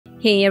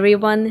Hey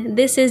everyone,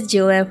 this is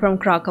Julia from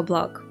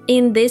Crocoblock.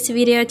 In this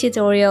video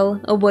tutorial,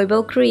 we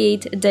will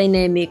create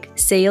dynamic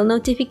sale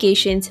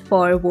notifications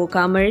for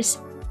WooCommerce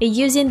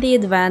using the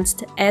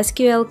advanced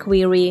SQL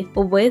query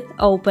with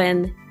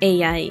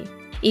OpenAI.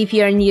 If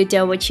you are new to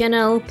our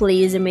channel,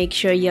 please make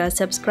sure you are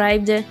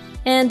subscribed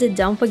and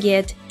don't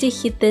forget to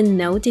hit the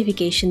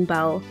notification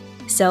bell.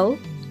 So,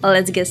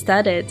 let's get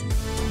started.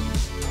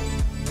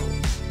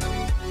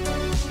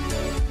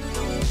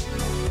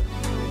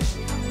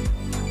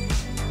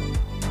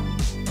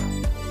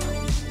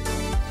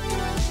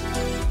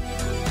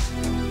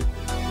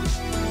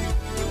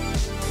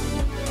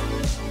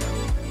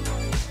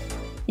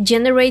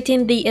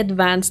 Generating the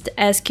advanced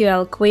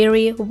SQL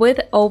query with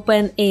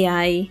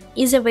OpenAI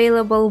is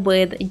available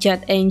with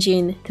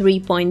JetEngine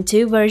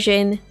 3.2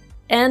 version,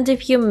 and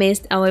if you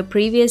missed our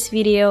previous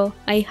video,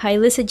 I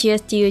highly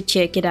suggest you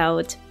check it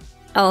out.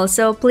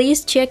 Also,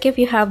 please check if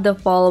you have the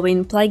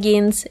following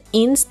plugins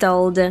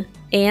installed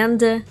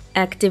and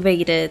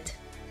activated.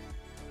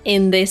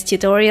 In this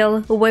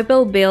tutorial, we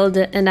will build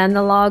an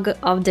analog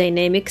of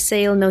dynamic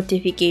sale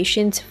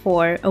notifications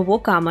for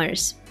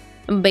WooCommerce.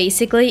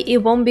 Basically, it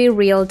won't be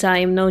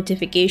real-time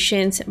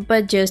notifications,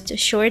 but just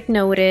short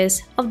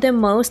notice of the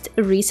most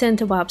recent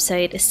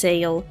website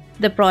sale,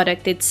 the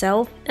product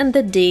itself, and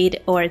the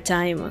date or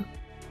time.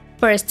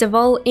 First of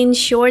all,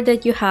 ensure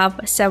that you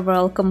have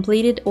several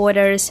completed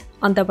orders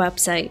on the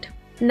website.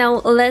 Now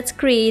let's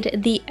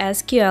create the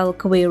SQL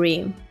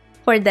query.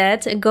 For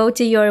that, go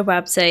to your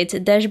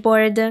website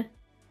dashboard,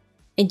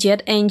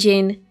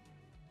 JetEngine,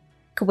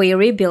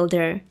 Query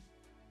Builder.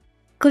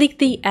 Click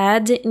the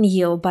Add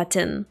New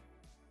button.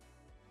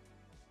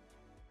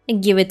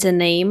 Give it a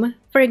name,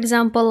 for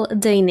example,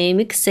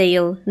 Dynamic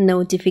Sale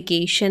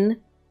Notification,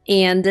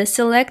 and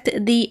select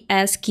the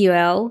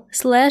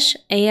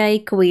SQL/AI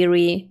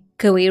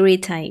query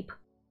type.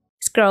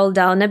 Scroll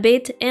down a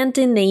bit and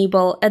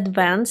enable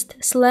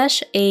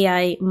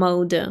Advanced/AI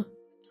mode.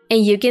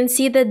 And you can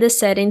see that the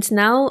settings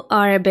now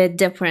are a bit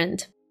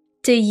different.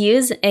 To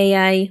use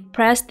AI,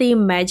 press the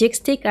magic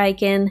stick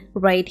icon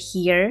right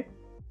here,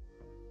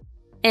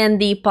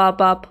 and the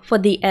pop-up for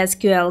the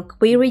SQL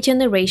query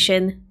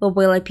generation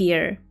will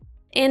appear.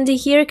 And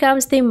here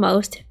comes the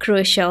most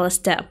crucial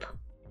step.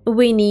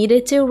 We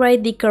need to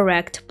write the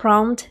correct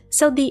prompt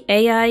so the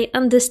AI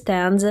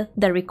understands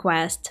the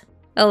request.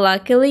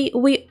 Luckily,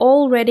 we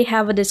already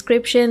have a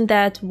description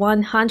that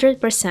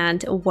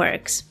 100%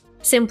 works.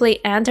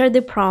 Simply enter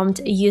the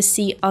prompt you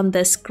see on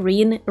the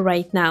screen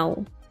right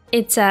now.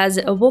 It says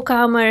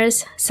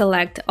WooCommerce,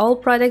 select all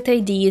product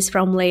IDs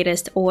from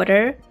latest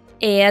order,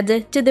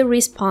 add to the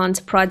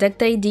response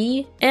product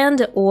ID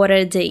and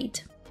order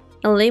date.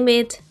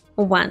 Limit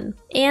 1.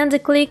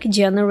 And click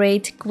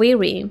Generate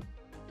Query.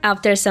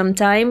 After some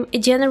time, a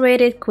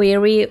generated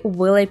query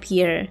will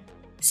appear.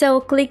 So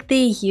click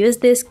the Use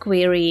this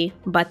query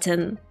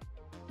button.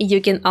 You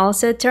can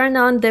also turn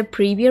on the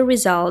Preview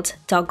Result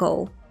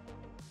toggle.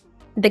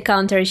 The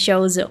counter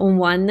shows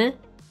 1.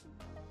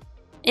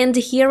 And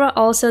here are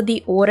also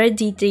the order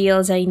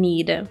details I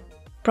need: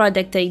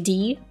 product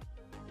ID,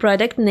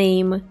 product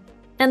name,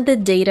 and the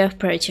date of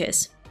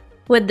purchase.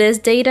 With this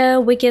data,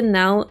 we can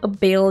now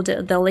build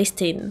the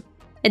listing.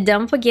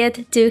 Don't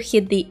forget to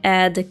hit the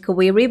Add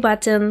Query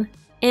button,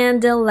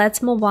 and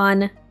let's move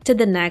on to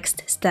the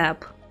next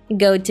step.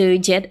 Go to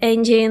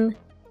JetEngine,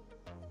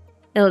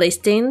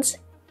 Listings,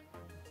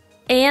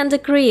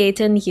 and create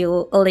a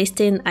new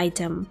listing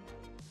item.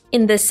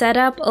 In the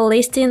Setup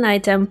Listing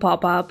Item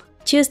pop-up,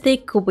 choose the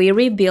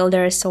Query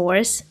Builder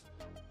source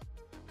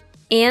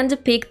and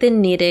pick the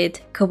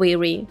needed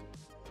query.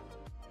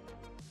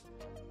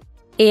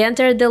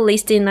 Enter the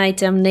listing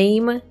item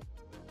name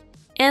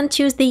and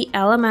choose the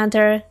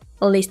Elementor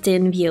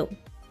listing view.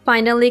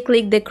 Finally,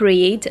 click the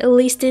Create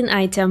Listing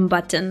Item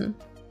button.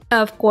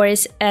 Of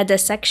course, add a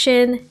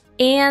section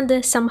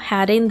and some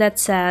heading that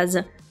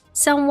says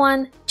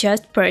 "Someone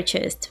just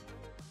purchased."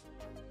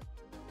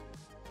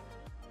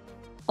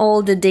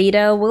 All the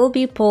data will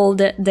be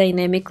pulled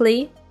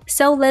dynamically,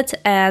 so let's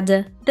add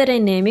the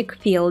dynamic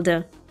field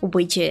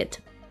widget.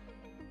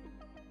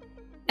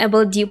 I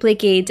will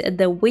duplicate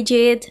the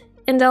widget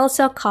and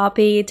also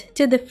copy it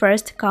to the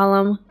first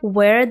column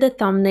where the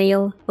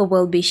thumbnail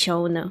will be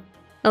shown.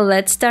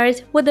 Let's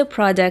start with the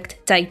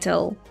product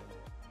title.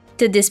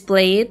 To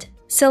display it,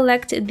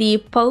 select the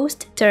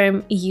Post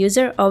Term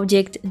User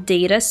Object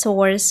Data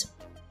Source,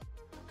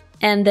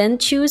 and then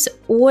choose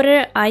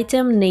Order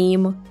Item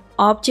Name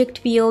Object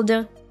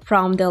field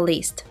from the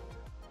list.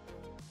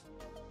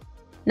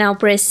 Now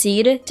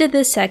proceed to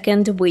the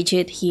second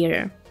widget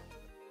here.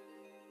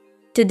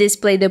 To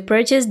display the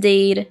purchase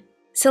date,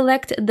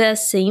 select the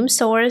same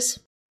source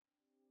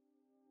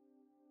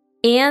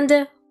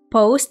and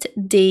Post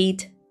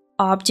Date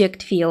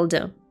Object field.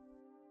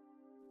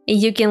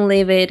 You can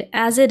leave it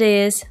as it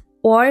is,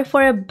 or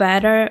for a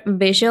better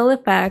visual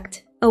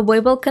effect,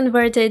 we will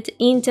convert it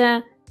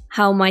into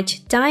how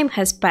much time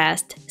has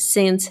passed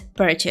since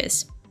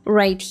purchase.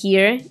 Right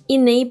here,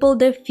 enable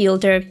the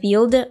Filter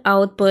Field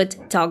Output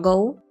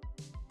toggle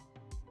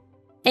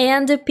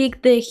and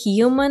pick the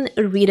Human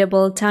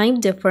Readable Time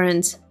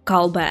Difference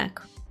callback.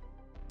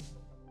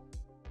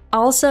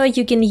 Also,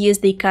 you can use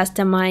the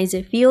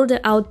Customize Field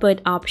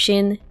Output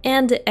option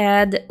and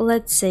add,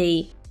 let's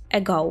say, a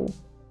goal.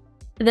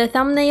 The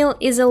thumbnail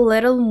is a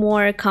little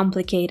more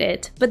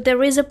complicated, but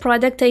there is a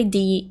product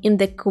ID in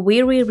the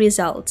query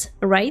results,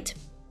 right?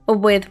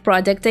 With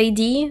product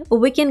ID,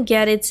 we can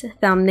get its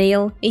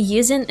thumbnail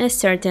using a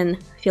certain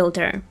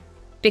filter.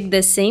 Pick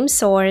the same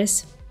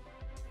source,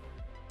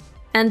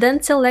 and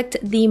then select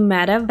the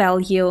meta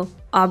value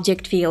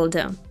object field.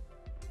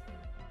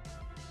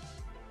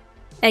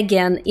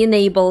 Again,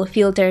 enable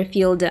filter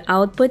field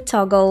output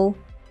toggle,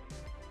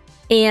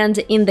 and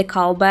in the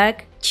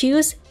callback,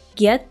 choose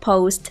get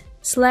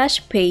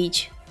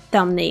post/page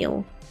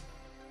thumbnail.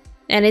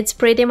 And it's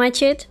pretty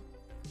much it.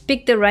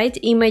 Pick the right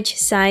image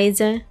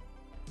size,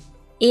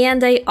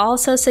 and I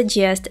also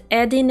suggest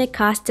adding a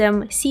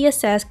custom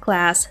CSS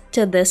class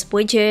to this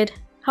widget,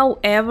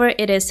 however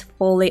it is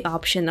fully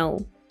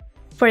optional.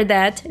 For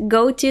that,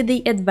 go to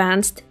the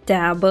Advanced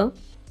tab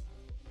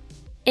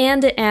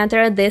and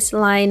enter this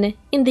line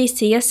in the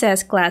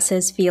CSS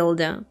classes field.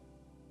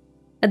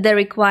 The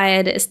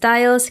required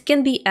styles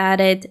can be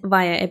added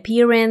via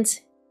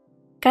Appearance,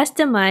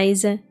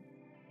 Customize,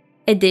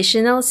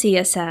 Additional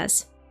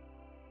CSS.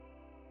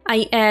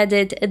 I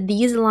added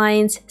these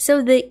lines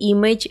so the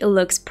image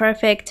looks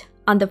perfect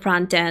on the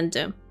front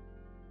end.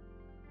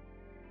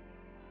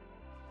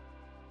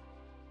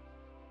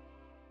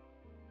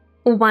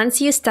 Once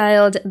you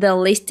styled the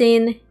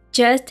listing,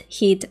 just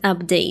hit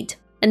Update.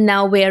 And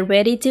now we are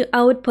ready to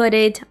output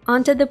it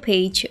onto the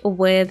page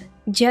with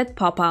Jet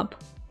Popup.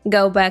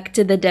 Go back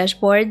to the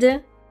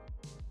dashboard,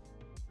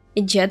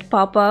 Jet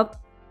Popup,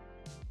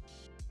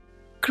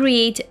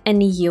 create a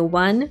new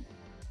one,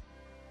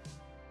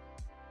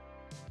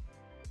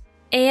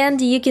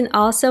 and you can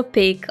also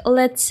pick,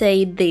 let's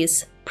say,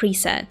 this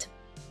preset.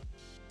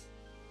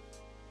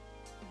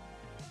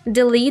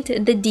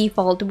 Delete the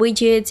default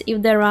widgets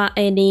if there are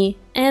any,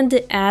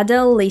 and add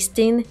a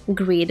listing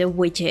grid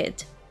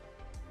widget.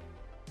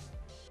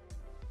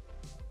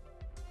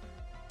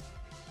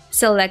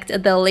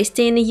 Select the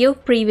listing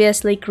you've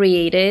previously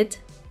created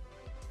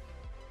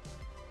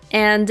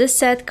and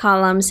set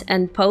columns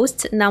and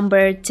post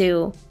number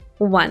to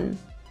 1.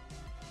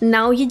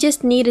 Now you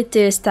just need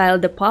to style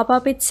the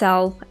pop-up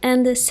itself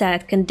and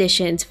set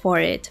conditions for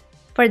it.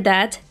 For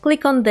that,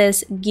 click on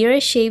this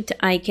gear-shaped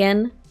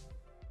icon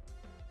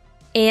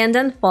and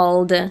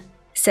unfold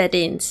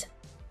Settings.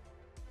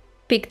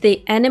 Pick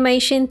the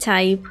animation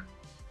type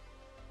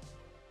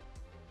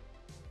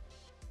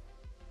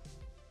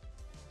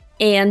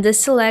and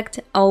select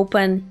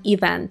Open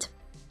Event.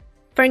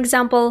 For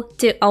example,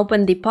 to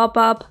open the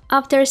pop-up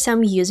after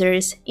some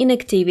users'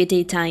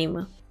 inactivity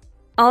time.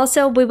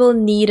 Also, we will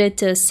need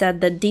to set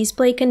the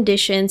display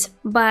conditions,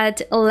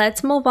 but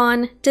let's move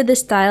on to the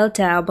Style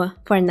tab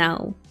for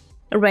now.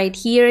 Right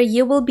here,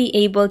 you will be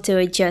able to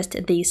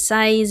adjust the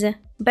size,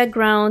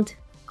 background,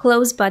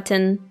 close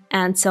button,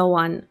 and so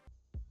on.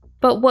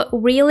 But what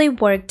really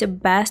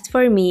worked best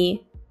for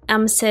me,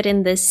 I'm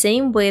setting the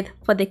same width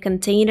for the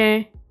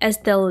container as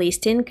the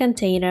listing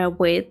container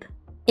width.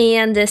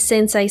 And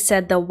since I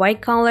set the white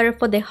color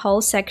for the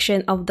whole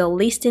section of the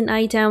listing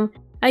item,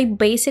 I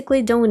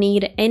basically don't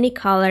need any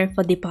color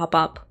for the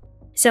pop-up.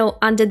 So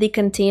under the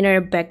container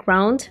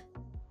background,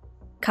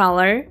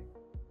 color,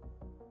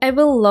 I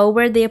will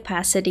lower the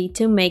opacity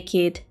to make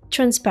it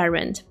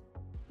transparent.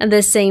 And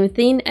the same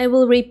thing I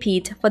will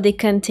repeat for the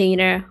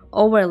container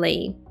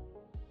overlay.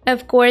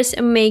 Of course,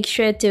 make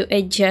sure to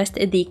adjust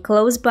the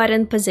close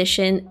button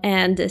position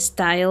and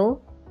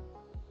style.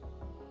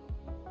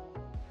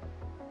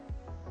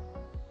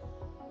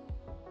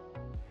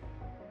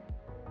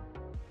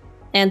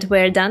 And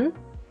we're done.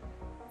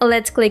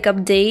 Let's click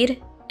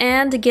Update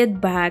and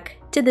get back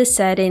to the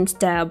Settings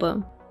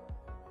tab.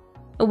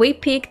 We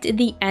picked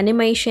the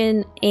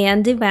animation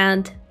and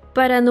event,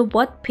 but on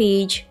what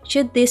page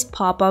should this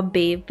pop-up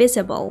be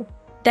visible?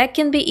 That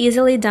can be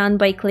easily done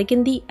by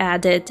clicking the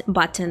Edit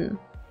button.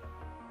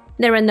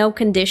 There are no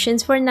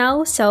conditions for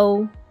now,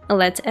 so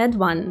let's add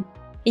one.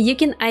 You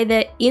can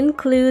either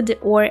include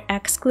or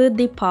exclude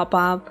the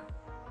pop-up,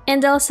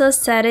 and also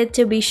set it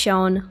to be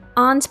shown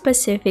on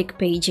specific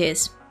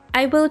pages.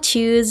 I will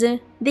choose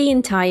the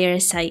entire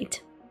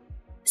site.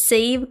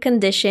 Save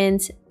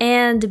conditions,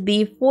 and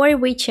before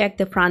we check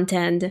the front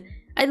end,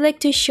 I'd like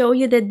to show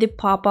you that the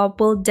pop-up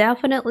will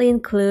definitely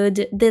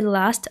include the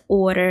last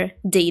order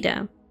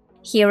data.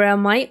 Here are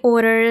my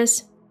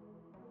orders,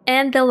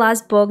 and the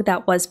last book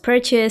that was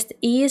purchased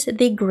is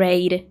The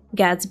Great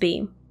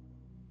Gatsby.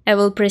 I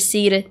will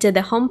proceed to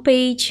the home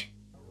page.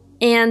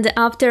 And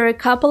after a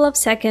couple of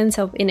seconds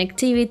of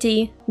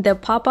inactivity, the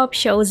pop-up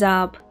shows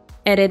up,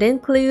 and it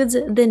includes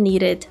the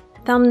needed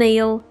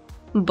thumbnail,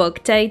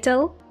 book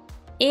title,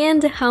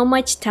 and how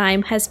much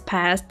time has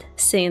passed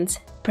since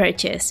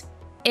purchase.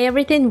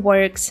 Everything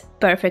works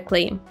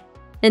perfectly.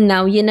 And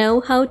now you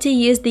know how to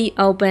use the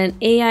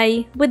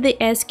OpenAI with the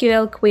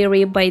SQL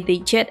query by the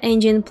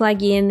JetEngine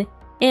plugin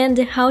and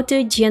how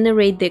to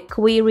generate the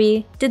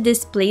query to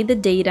display the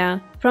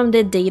data from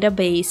the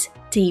database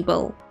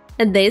table.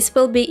 This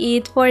will be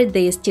it for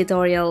this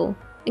tutorial.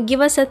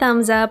 Give us a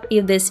thumbs up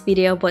if this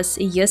video was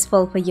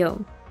useful for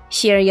you.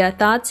 Share your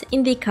thoughts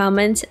in the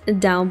comments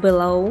down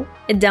below.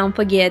 Don't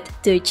forget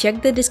to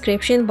check the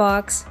description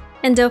box,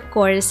 and of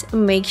course,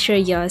 make sure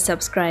you're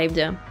subscribed.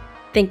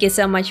 Thank you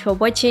so much for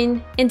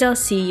watching, and I'll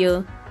see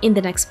you in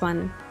the next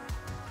one.